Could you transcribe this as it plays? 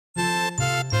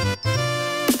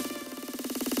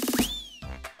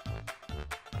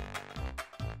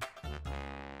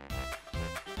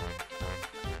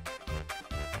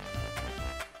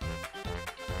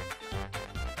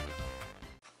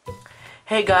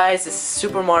Hey guys, this is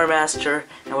Super Mario Master,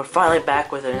 and we're finally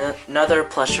back with another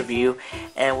plush review,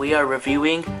 and we are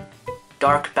reviewing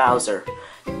Dark Bowser.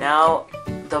 Now,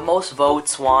 the most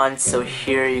votes won, so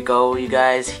here you go, you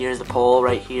guys. Here's the poll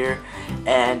right here,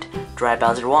 and Dry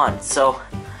Bowser won. So,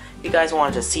 you guys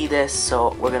wanted to see this,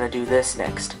 so we're gonna do this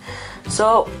next.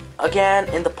 So, again,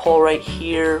 in the poll right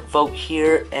here, vote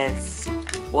here, and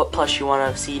what plush you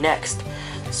want to see next.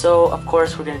 So, of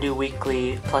course, we're going to do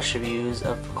weekly plush reviews,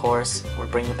 of course. We're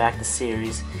bringing back the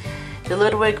series. The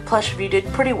Ludwig plush review did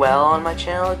pretty well on my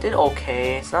channel. It did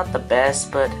okay. It's not the best,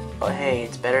 but hey,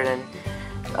 it's better than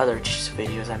other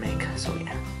videos I make, so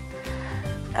yeah.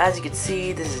 As you can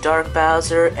see, this is Dark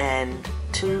Bowser, and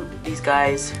to these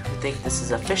guys who think this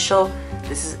is official,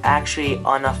 this is actually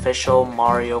unofficial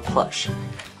Mario plush.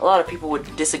 A lot of people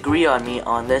would disagree on me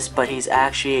on this, but he's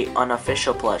actually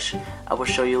unofficial plush. I will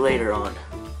show you later on.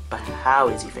 But how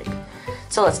is he fake?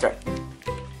 So let's start.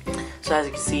 So as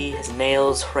you can see, his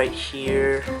nails right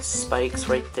here, spikes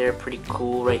right there, pretty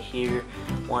cool right here.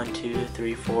 1, 2,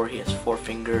 3, 4. He has 4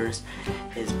 fingers.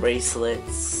 His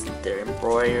bracelets, they're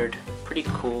embroidered, pretty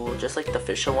cool, just like the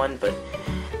official one, but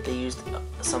they used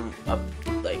some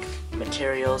like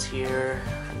materials here.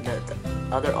 And the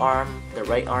other arm, the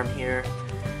right arm here,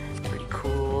 pretty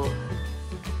cool,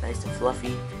 nice and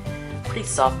fluffy. Pretty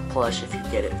soft plush if you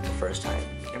get it the first time.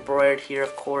 Embroidered here,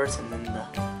 of course, and then the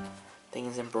thing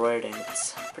is embroidered, and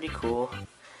it's pretty cool.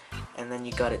 And then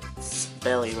you got its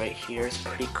belly right here. It's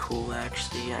pretty cool,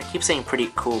 actually. I keep saying pretty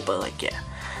cool, but like, yeah.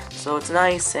 So it's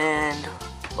nice and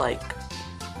like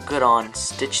good on,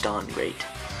 stitched on, great.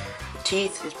 The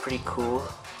teeth is pretty cool.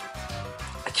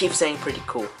 I keep saying pretty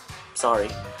cool. Sorry.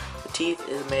 The teeth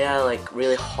is made out of like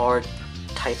really hard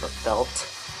type of felt.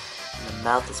 And the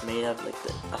mouth is made of like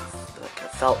a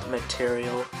felt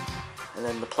material, and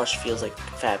then the plush feels like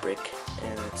fabric,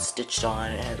 and it's stitched on.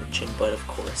 It has a chin butt, of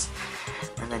course,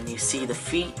 and then you see the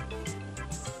feet.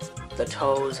 The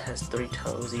toes has 3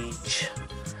 toes each,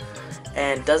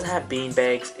 and doesn't have bean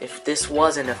bags. If this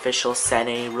was an official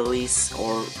Sene release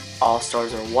or All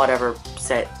Stars or whatever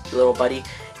set, little buddy,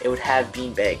 it would have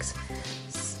bean bags.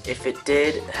 If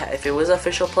it was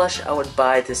official plush, I would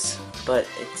buy this. But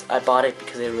I bought it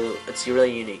because it's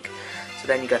really unique. So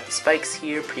then you got the spikes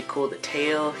here, pretty cool. The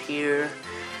tail here,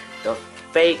 the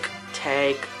fake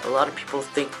tag. A lot of people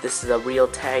think this is a real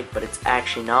tag, but it's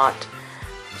actually not.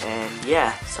 And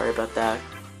yeah, sorry about that.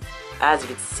 As you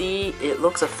can see, it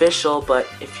looks official, but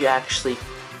if you actually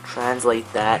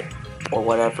translate that or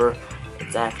whatever,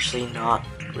 it's actually not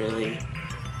really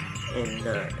in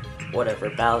whatever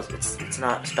Bowser. It's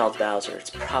not spelled Bowser. It's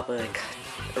probably like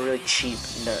a really cheap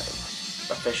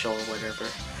official or whatever.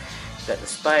 Got the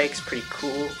spikes, pretty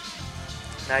cool.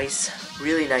 Nice,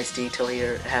 really nice detail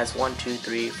here. It has 1, 2,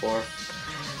 3, 4,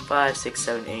 5, 6,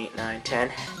 7, 8, 9,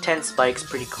 10. 10 spikes,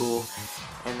 pretty cool.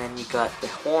 And then you got the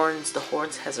horns. The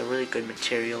horns has a really good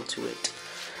material to it.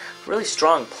 Really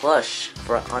strong plush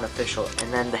for unofficial.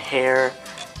 And then the hair,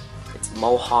 it's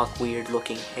mohawk, weird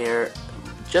looking hair.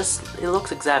 It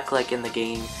looks exactly like in the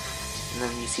game. And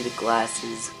then you see the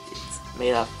glasses. It's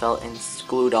made out of felt and it's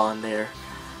glued on there.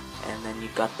 And then you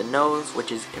got the nose,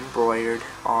 which is embroidered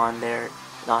on there,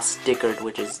 not stickered,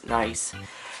 which is nice.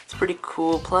 It's pretty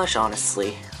cool plush,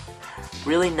 honestly.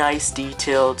 Really nice,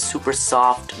 detailed, super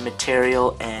soft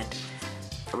material, and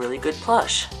a really good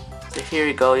plush. So here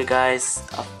you go, you guys.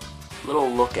 A little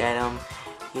look at him.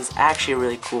 He's actually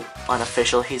really cool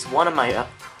unofficial. He's one of my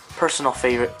personal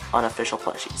favorite unofficial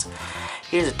plushies.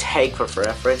 Here's a tag for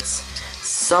reference.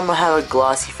 Some have a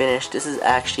glossy finish. This is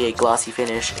actually a glossy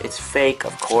finish. It's fake,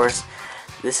 of course.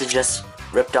 This is just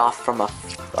ripped off from a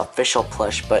official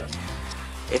plush, but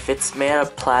if it's made out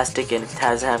of plastic and it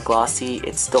doesn't have glossy,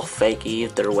 it's still fake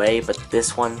either way, but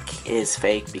this one is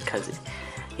fake because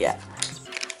yeah.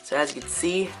 So as you can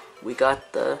see, we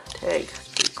got the tag. It's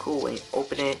pretty cool. When you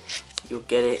open it, you'll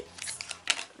get it.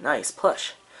 Nice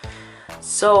plush.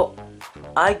 So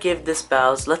I give this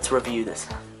Bowser, let's review this.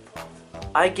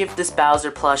 I give this Bowser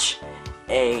plush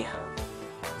a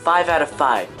 5 out of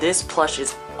 5. This plush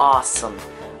is awesome.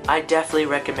 I definitely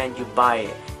recommend you buy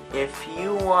it. If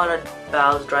you want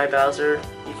a Dry Bowser,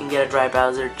 you can get a Dry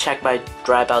Bowser. Check my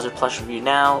Dry Bowser plush review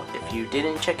now. If you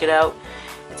didn't check it out,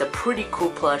 it's a pretty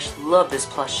cool plush. Love this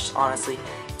plush, honestly.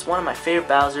 It's one of my favorite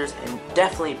Bowsers, and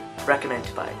definitely recommend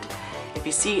to buy it. If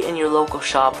you see it in your local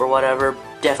shop or whatever,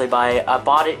 definitely buy it. I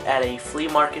bought it at a flea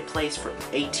market place for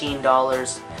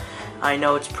 $18. I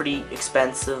know it's pretty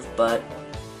expensive, but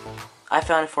I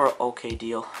found it for an okay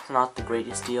deal. Not the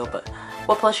greatest deal, but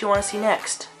what plush you want to see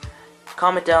next?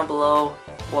 Comment down below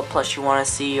what plush you want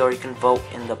to see, or you can vote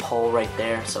in the poll right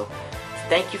there. So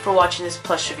thank you for watching this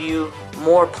plush review.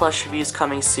 More plush reviews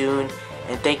coming soon.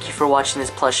 And thank you for watching this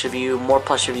plush review. More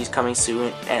plush reviews coming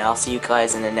soon. And I'll see you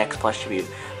guys in the next plush review.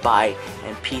 Bye.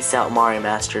 And peace out, Mario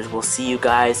Masters. We'll see you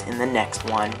guys in the next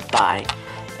one. Bye.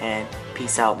 And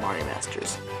peace out, Mario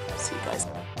Masters. See you guys.